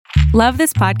Love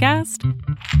this podcast?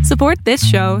 Support this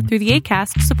show through the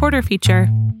Acast supporter feature.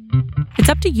 It's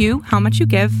up to you how much you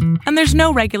give, and there's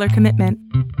no regular commitment.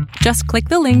 Just click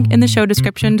the link in the show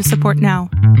description to support now.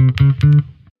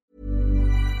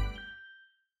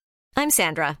 I'm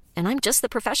Sandra, and I'm just the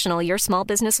professional your small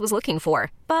business was looking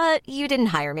for. But you didn't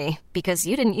hire me because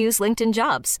you didn't use LinkedIn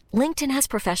Jobs. LinkedIn has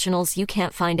professionals you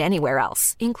can't find anywhere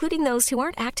else, including those who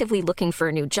aren't actively looking for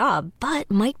a new job, but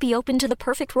might be open to the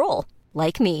perfect role,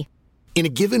 like me. In a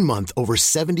given month, over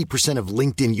 70% of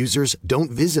LinkedIn users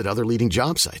don't visit other leading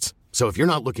job sites. So if you're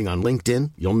not looking on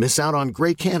LinkedIn, you'll miss out on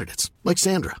great candidates like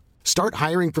Sandra. Start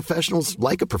hiring professionals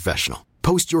like a professional.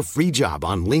 Post your free job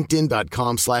on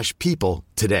linkedin.com/people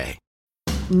today.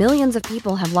 Millions of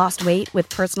people have lost weight with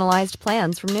personalized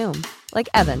plans from Noom. Like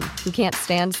Evan, who can't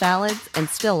stand salads and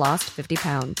still lost 50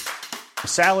 pounds.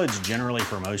 Salads generally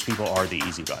for most people are the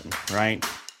easy button, right?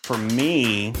 For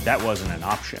me, that wasn't an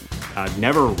option. I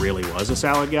never really was a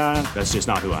salad guy. That's just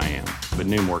not who I am. But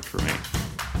Noom worked for me.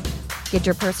 Get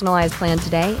your personalized plan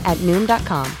today at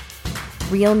Noom.com.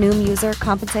 Real Noom user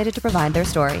compensated to provide their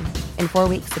story. In 4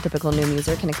 weeks, the typical Noom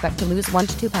user can expect to lose 1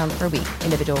 to 2 pounds per week.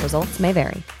 Individual results may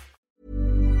vary.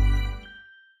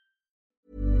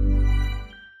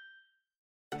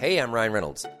 Hey, I'm Ryan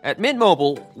Reynolds. At Mint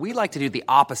Mobile, we like to do the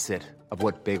opposite of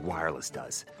what Big Wireless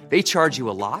does. They charge you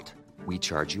a lot. We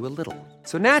charge you a little.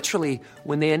 So naturally,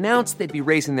 when they announced they'd be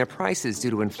raising their prices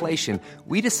due to inflation,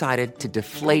 we decided to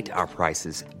deflate our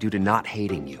prices due to not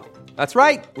hating you. That's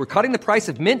right. We're cutting the price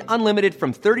of Mint Unlimited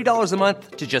from $30 a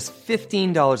month to just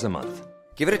 $15 a month.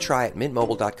 Give it a try at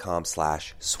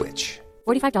mintmobile.com/switch.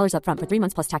 $45 up front for 3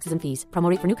 months plus taxes and fees. Promo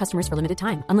rate for new customers for limited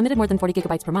time. Unlimited more than 40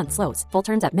 gigabytes per month. Slows full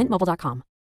terms at mintmobile.com.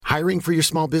 Hiring for your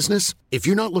small business? If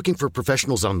you're not looking for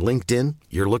professionals on LinkedIn,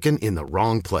 you're looking in the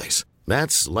wrong place.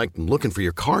 That's like looking for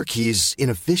your car keys in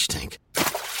a fish tank.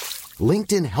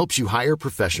 LinkedIn helps you hire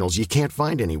professionals you can't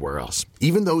find anywhere else,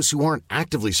 even those who aren't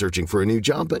actively searching for a new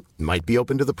job but might be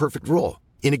open to the perfect role.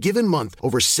 In a given month,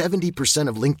 over 70%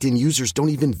 of LinkedIn users don't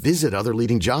even visit other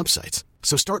leading job sites.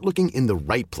 So start looking in the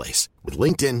right place. With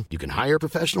LinkedIn, you can hire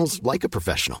professionals like a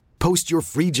professional. Post your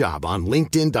free job on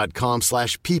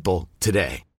linkedin.com/people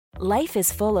today. Life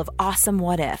is full of awesome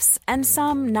what-ifs, and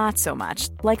some not so much,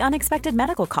 like unexpected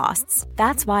medical costs.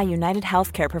 That's why United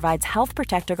Healthcare provides Health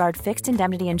Protector Guard fixed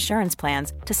indemnity insurance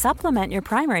plans to supplement your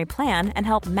primary plan and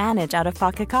help manage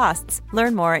out-of-pocket costs.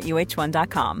 Learn more at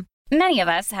uh1.com. Many of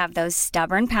us have those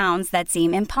stubborn pounds that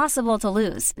seem impossible to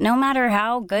lose, no matter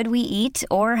how good we eat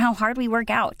or how hard we work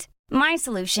out. My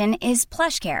solution is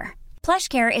PlushCare.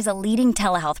 PlushCare is a leading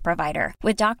telehealth provider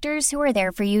with doctors who are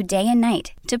there for you day and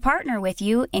night to partner with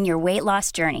you in your weight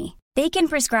loss journey. They can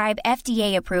prescribe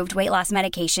FDA-approved weight loss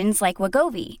medications like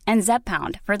Wegovy and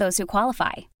Zepbound for those who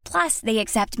qualify. Plus, they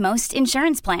accept most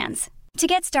insurance plans. To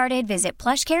get started, visit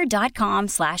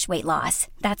plushcare.com/weightloss.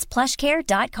 That's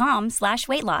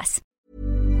plushcare.com/weightloss.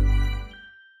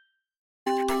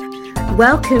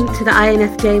 Welcome to the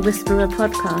INFJ Whisperer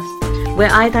podcast, where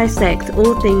I dissect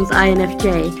all things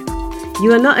INFJ.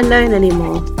 You are not alone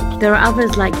anymore. There are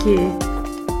others like you.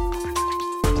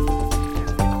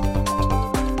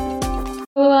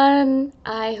 Everyone,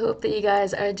 I hope that you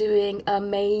guys are doing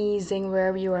amazing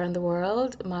wherever you are in the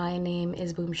world. My name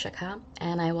is Boom Shaka,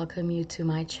 and I welcome you to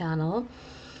my channel.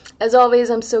 As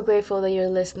always, I'm so grateful that you're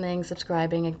listening,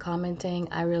 subscribing, and commenting.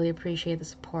 I really appreciate the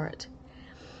support.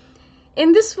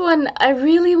 In this one, I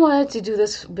really wanted to do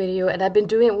this video, and I've been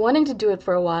wanting to do it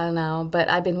for a while now, but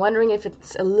I've been wondering if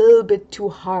it's a little bit too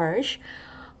harsh.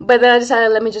 But then I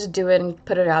decided, let me just do it and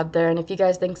put it out there, and if you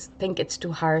guys think it's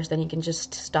too harsh, then you can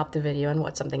just stop the video and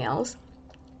watch something else.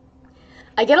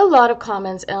 I get a lot of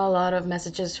comments and a lot of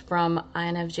messages from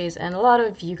INFJs, and a lot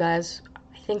of you guys, I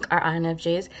think, are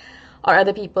INFJs, or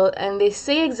other people, and they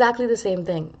say exactly the same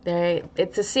thing.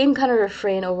 It's the same kind of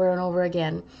refrain over and over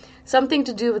again. Something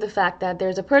to do with the fact that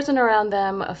there's a person around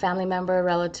them, a family member, a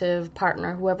relative,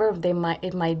 partner, whoever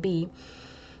it might be,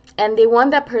 and they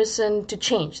want that person to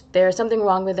change. There's something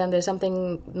wrong with them. There's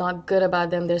something not good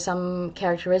about them. There's some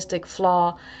characteristic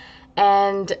flaw,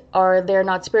 or they're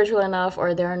not spiritual enough,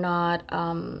 or they're not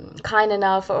kind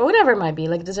enough, or whatever it might be.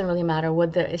 Like, it doesn't really matter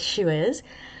what the issue is.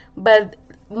 But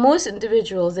most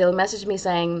individuals, they'll message me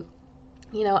saying,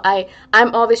 you know,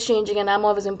 I'm always changing and I'm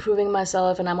always improving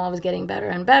myself and I'm always getting better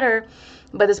and better,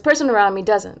 but this person around me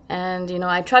doesn't. And, you know,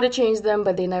 I try to change them,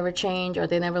 but they never change or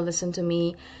they never listen to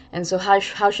me. And so how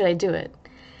should I do it?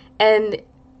 And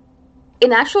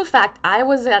in actual fact, I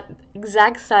was that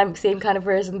exact same kind of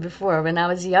person before. When I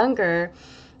was younger,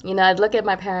 I'd look at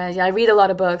my parents, I read a lot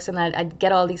of books, and I'd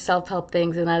get all these self-help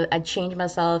things, and I'd change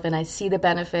myself, and I see the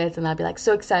benefits, and I'd be like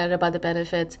so excited about the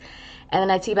benefits. And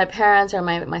then I'd see my parents or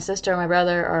my sister or my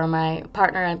brother or my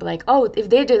partner, and I'd be like, oh, if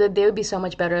they did it, they would be so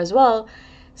much better as well.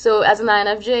 So as an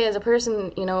INFJ, as a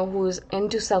person, who's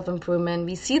into self-improvement,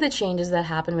 we see the changes that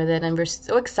happen with it, and we're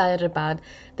so excited about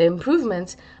the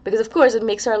improvements because, of course, it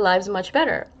makes our lives much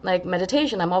better. Like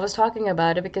meditation, I'm always talking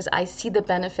about it because I see the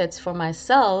benefits for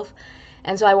myself,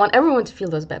 and so I want everyone to feel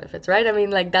those benefits, right? I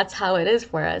mean, like, that's how it is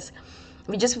for us.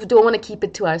 We just don't want to keep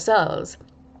it to ourselves.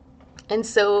 And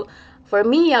so for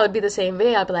me, I would be the same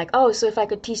way. I'd be like, oh, so if I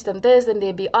could teach them this, then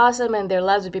they'd be awesome and their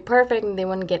lives would be perfect and they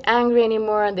wouldn't get angry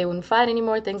anymore and they wouldn't fight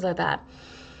anymore, things like that.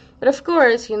 But of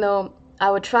course, I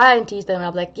would try and teach them and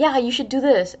I'd be like, yeah, you should do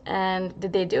this. And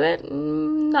did they do it?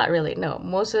 Not really, no.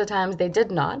 Most of the times they did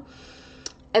not.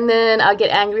 And then I'd get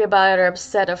angry about it or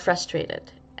upset or frustrated.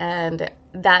 And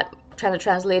that kind of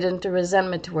translated into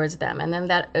resentment towards them, and then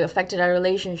that affected our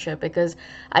relationship because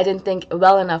I didn't think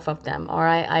well enough of them, or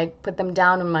I put them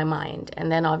down in my mind,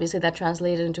 and then obviously that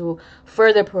translated into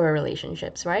further poor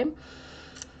relationships, right?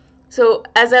 So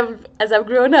as I've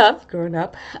grown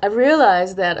up, I've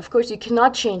realized that of course you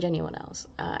cannot change anyone else.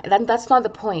 That's not the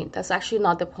point. That's actually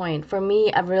not the point. For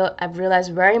me, I've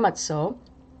realized very much so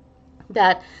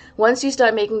that once you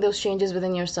start making those changes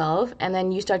within yourself, and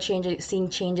then you start seeing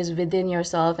changes within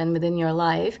yourself and within your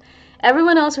life,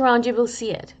 everyone else around you will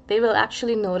see it. They will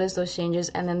actually notice those changes,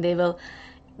 and then they will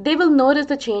notice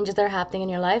the changes that are happening in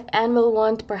your life and will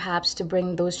want perhaps to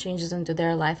bring those changes into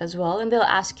their life as well, and they'll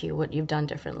ask you what you've done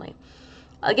differently.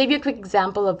 I'll give you a quick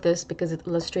example of this because it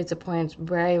illustrates the point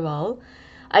very well.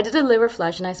 I did a liver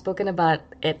flush, and I've spoken about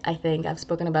it, I think. I've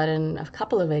spoken about it in a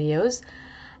couple of videos.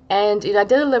 And I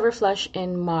did a liver flush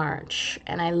in March,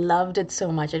 and I loved it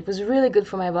so much. It was really good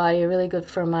for my body, really good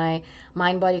for my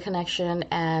mind-body connection,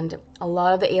 and a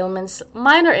lot of the ailments,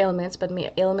 minor ailments, but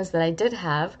ailments that I did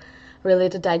have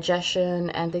related to digestion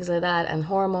and things like that, and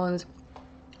hormones,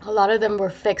 a lot of them were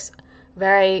fixed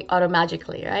very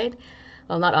automagically, right?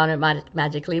 Well, not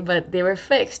magically, but they were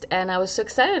fixed, and I was so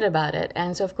excited about it.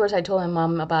 And so, of course, I told my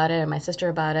mom about it and my sister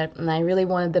about it, and I really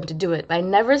wanted them to do it. But I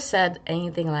never said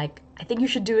anything like, I think you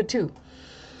should do it too.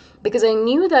 Because I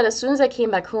knew that as soon as I came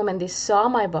back home and they saw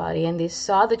my body and they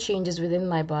saw the changes within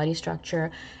my body structure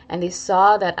and they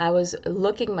saw that I was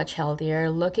looking much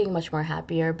healthier, looking much more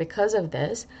happier because of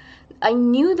this, I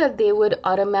knew that they would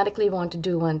automatically want to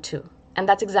do one too. And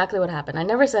that's exactly what happened. I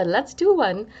never said, let's do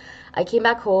one. I came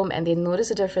back home and they noticed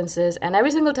the differences. And every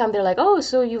single time they're like, oh,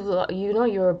 so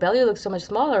your belly looks so much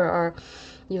smaller, or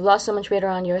you've lost so much weight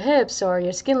around your hips, or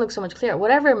your skin looks so much clearer,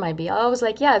 whatever it might be. I was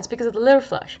like, yeah, it's because of the liver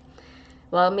flush.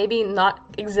 Well, maybe not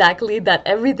exactly that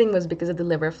everything was because of the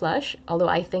liver flush, although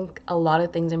I think a lot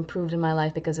of things improved in my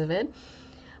life because of it.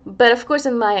 But of course,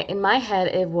 in my head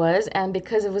it was, and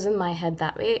because it was in my head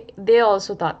that way, they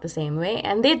also thought the same way,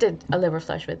 and they did a liver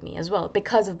flush with me as well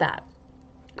because of that.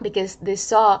 Because they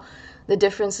saw the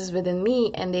differences within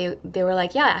me, and they were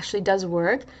like, yeah, it actually does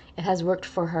work. It has worked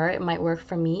for her. It might work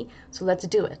for me. So let's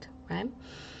do it, right?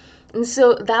 And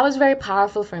so that was very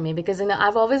powerful for me because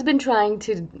I've always been trying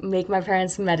to make my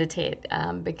parents meditate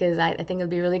because I think it'll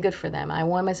be really good for them. I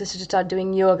want my sister to start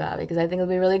doing yoga because I think it'll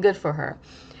be really good for her.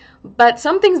 But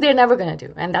some things they're never going to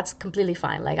do, and that's completely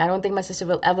fine. Like, I don't think my sister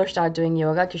will ever start doing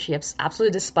yoga because she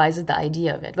absolutely despises the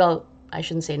idea of it. Well, I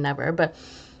shouldn't say never, but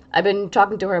I've been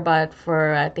talking to her about it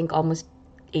for, I think, almost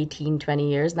 18, 20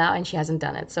 years now, and she hasn't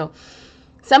done it. So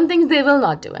some things they will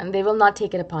not do, and they will not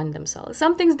take it upon themselves.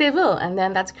 Some things they will, and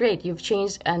then that's great. You've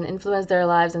changed and influenced their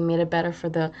lives and made it better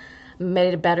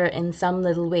in some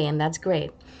little way, and that's great.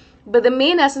 But the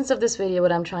main essence of this video,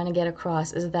 what I'm trying to get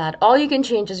across, is that all you can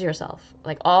change is yourself.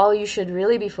 Like, all you should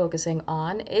really be focusing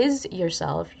on is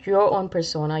yourself, your own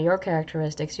persona, your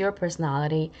characteristics, your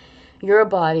personality, your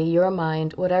body, your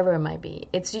mind, whatever it might be.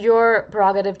 It's your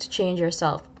prerogative to change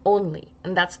yourself only,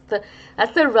 and that's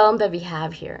the realm that we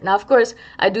have here. Now, of course,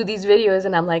 I do these videos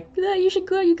and I'm like, yeah, you should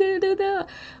go, you could do that.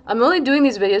 I'm only doing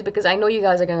these videos because I know you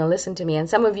guys are going to listen to me, and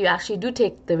some of you actually do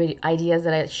take the ideas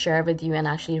that I share with you and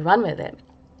actually run with it.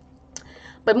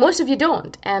 But most of you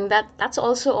don't, and that's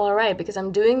also all right, because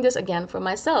I'm doing this again for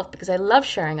myself because I love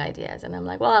sharing ideas, and I'm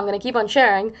like, well, I'm going to keep on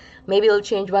sharing. Maybe it'll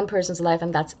change one person's life,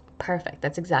 and that's perfect.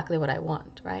 That's exactly what I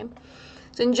want, right?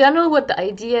 So in general, what the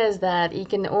idea is that you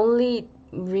can only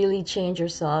really change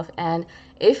yourself, and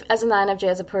if as an INFJ,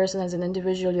 as a person, as an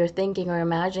individual, you're thinking or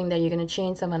imagining that you're going to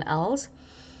change someone else,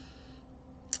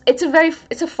 it's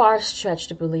a far stretch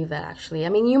to believe that, actually. I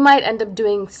mean, you might end up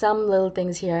doing some little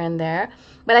things here and there,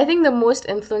 but I think the most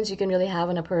influence you can really have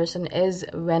on a person is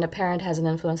when a parent has an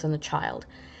influence on a child.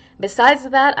 Besides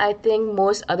that, I think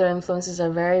most other influences are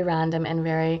very random and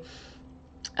very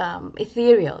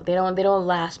ethereal. They don't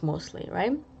last mostly,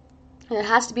 right? And it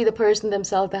has to be the person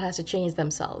themselves that has to change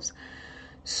themselves.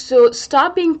 So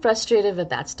stop being frustrated with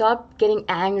that. Stop getting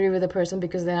angry with the person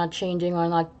because they're not changing or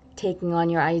not taking on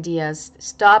your ideas.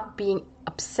 Stop being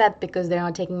upset because they're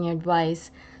not taking your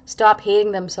advice. Stop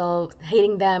hating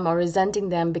them or resenting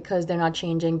them because they're not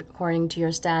changing according to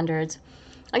your standards.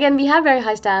 Again, we have very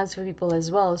high standards for people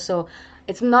as well, so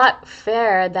it's not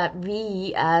fair that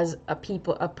we as a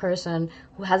person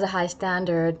who has a high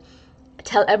standard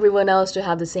tell everyone else to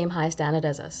have the same high standard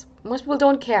as us. Most people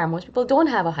don't care. Most people don't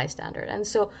have a high standard. And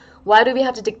so why do we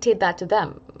have to dictate that to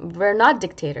them? We're not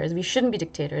dictators. We shouldn't be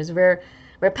dictators. We're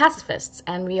pacifists.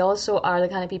 And we also are the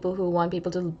kind of people who want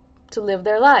people to live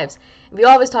their lives. We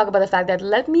always talk about the fact that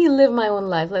let me live my own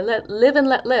life. Let live and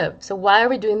let live. So why are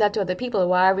we doing that to other people?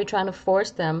 Why are we trying to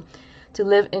force them to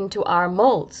live into our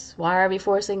molds? Why are we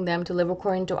forcing them to live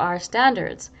according to our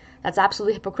standards? That's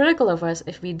absolutely hypocritical of us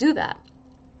if we do that.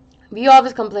 We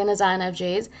always complain as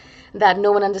INFJs that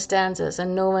no one understands us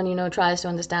and no one, tries to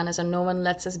understand us and no one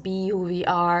lets us be who we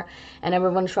are and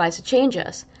everyone tries to change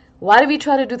us. Why do we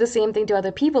try to do the same thing to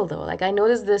other people though? Like I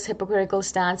notice this hypocritical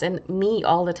stance in me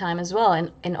all the time as well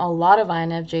and in a lot of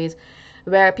INFJs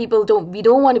where we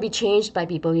don't want to be changed by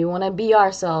people. We want to be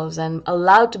ourselves and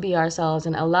allowed to be ourselves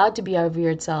and allowed to be our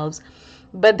weird selves.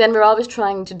 But then we're always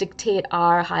trying to dictate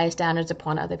our high standards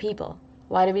upon other people.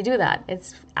 Why do we do that?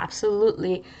 It's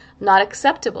absolutely not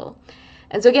acceptable.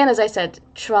 And so again, as I said,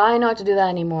 try not to do that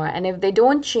anymore. And if they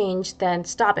don't change, then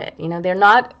stop it. They're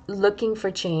not looking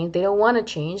for change. They don't want to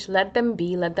change. Let them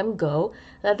be, let them go,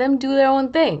 let them do their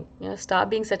own thing. Stop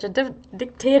being such a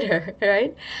dictator,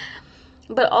 right?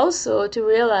 But also to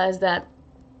realize that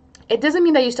it doesn't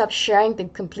mean that you stop sharing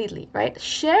things completely, right?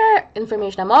 Share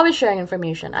information. I'm always sharing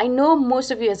information. I know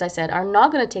most of you, as I said, are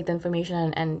not going to take the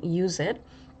information and use it.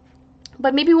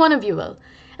 But maybe one of you will,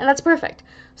 and that's perfect.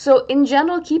 So in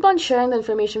general, keep on sharing the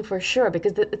information for sure,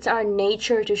 because it's our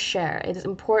nature to share. It is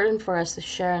important for us to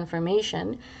share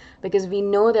information because we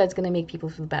know that it's going to make people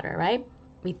feel better, right?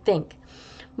 We think.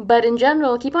 But in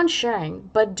general, keep on sharing,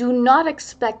 but do not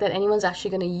expect that anyone's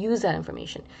actually going to use that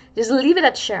information. Just leave it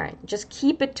at sharing. Just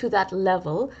keep it to that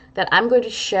level that I'm going to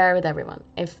share with everyone.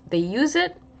 If they use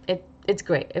it, it's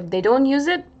great. If they don't use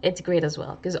it, it's great as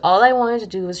well, because all I wanted to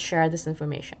do was share this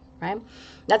information. Right?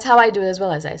 That's how I do it as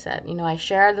well, as I said. I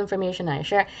share the information,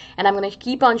 and I'm going to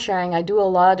keep on sharing. I do a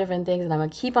lot of different things, and I'm going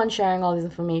to keep on sharing all this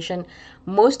information.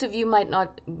 Most of you might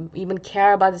not even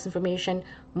care about this information.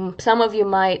 Some of you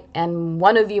might, and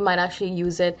one of you might actually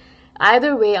use it.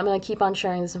 Either way, I'm going to keep on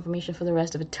sharing this information for the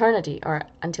rest of eternity or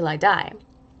until I die.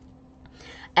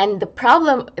 And the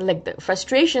problem, like the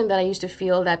frustration that I used to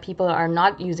feel that people are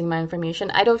not using my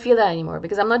information, I don't feel that anymore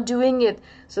because I'm not doing it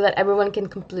so that everyone can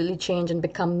completely change and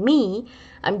become me.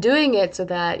 I'm doing it so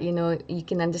that, you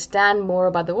can understand more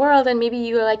about the world and maybe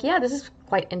you're like, yeah, this is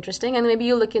quite interesting. And maybe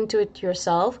you look into it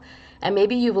yourself and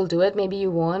maybe you will do it. Maybe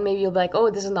you won't. Maybe you'll be like, oh,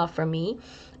 this is not for me.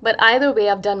 But either way,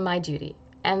 I've done my duty.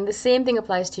 And the same thing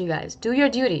applies to you guys. Do your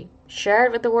duty. Share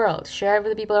it with the world. Share it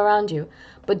with the people around you.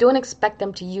 But don't expect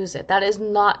them to use it. That is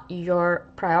not your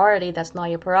priority. That's not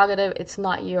your prerogative. It's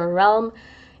not your realm.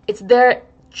 It's their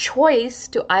choice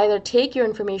to either take your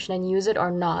information and use it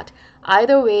or not.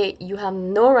 Either way, you have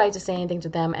no right to say anything to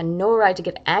them and no right to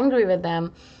get angry with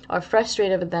them or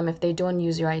frustrated with them if they don't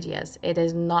use your ideas. It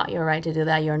is not your right to do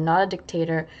that. You're not a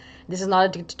dictator. This is not a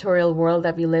dictatorial world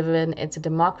that we live in. It's a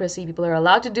democracy. People are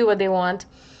allowed to do what they want.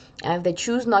 And if they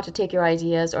choose not to take your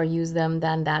ideas or use them,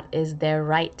 then that is their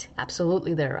right.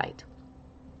 Absolutely their right.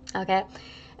 Okay?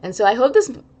 And so I hope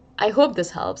this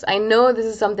helps. I know this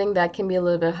is something that can be a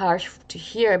little bit harsh to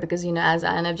hear because, as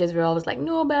INFJs, we're always like,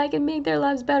 no, but I can make their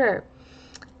lives better.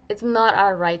 It's not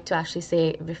our right to actually say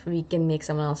if we can make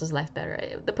someone else's life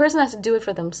better. The person has to do it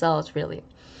for themselves, really.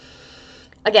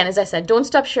 Again, as I said, don't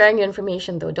stop sharing your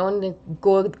information, though. Don't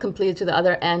go completely to the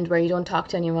other end where you don't talk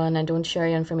to anyone and don't share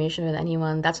your information with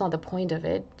anyone. That's not the point of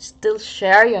it. Still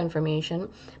share your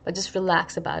information, but just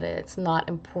relax about it. It's not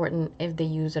important if they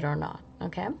use it or not,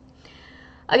 okay?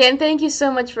 Again, thank you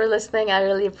so much for listening. I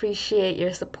really appreciate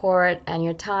your support and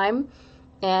your time,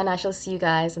 and I shall see you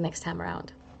guys the next time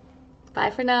around. Bye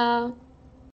for now.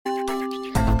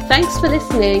 Thanks for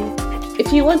listening.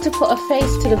 If you want to put a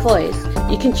face to the voice,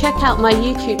 you can check out my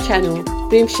YouTube channel,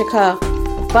 Boom Shaka.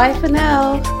 Bye for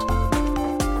now.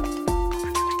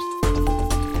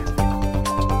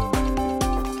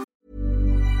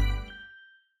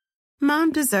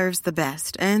 Mom deserves the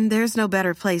best, and there's no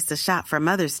better place to shop for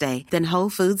Mother's Day than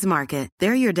Whole Foods Market.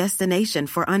 They're your destination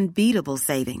for unbeatable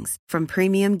savings, from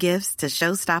premium gifts to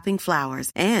show-stopping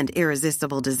flowers and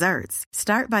irresistible desserts.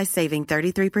 Start by saving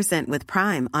 33% with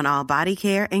Prime on all body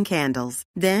care and candles.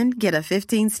 Then get a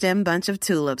 15-stem bunch of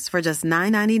tulips for just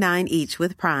 $9.99 each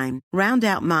with Prime. Round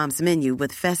out Mom's menu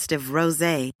with festive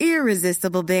rosé,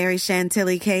 irresistible berry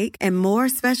chantilly cake, and more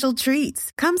special treats.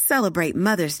 Come celebrate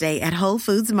Mother's Day at Whole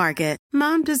Foods Market.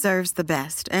 Mom deserves the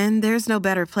best, and there's no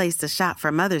better place to shop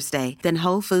for Mother's Day than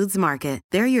Whole Foods Market.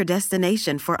 They're your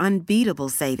destination for unbeatable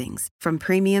savings, from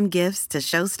premium gifts to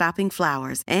show-stopping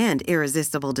flowers and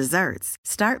irresistible desserts.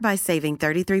 Start by saving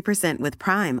 33% with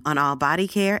Prime on all body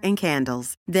care and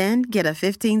candles. Then get a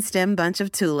 15-stem bunch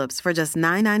of tulips for just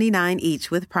 $9.99 each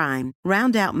with Prime.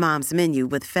 Round out Mom's menu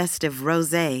with festive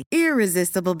rosé,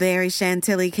 irresistible berry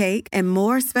chantilly cake, and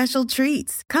more special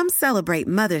treats. Come celebrate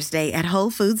Mother's Day at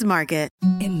Whole Foods Market.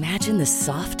 Imagine the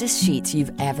softest sheets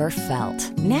you've ever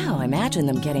felt. Now imagine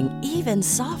them getting even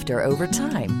softer over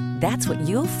time. That's what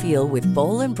you'll feel with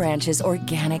Boll & Branch's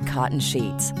organic cotton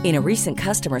sheets. In a recent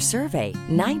customer survey,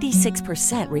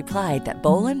 96% replied that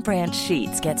Boll & Branch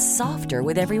sheets get softer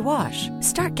with every wash.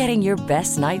 Start getting your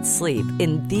best night's sleep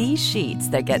in these sheets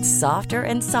that get softer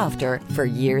and softer for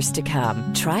years to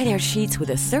come. Try their sheets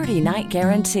with a 30-night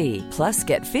guarantee. Plus,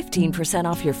 get 15%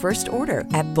 off your first order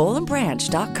at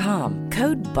bollandbranch.com.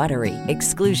 Code BUTTERY.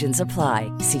 Exclusions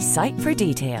apply. See site for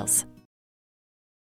details.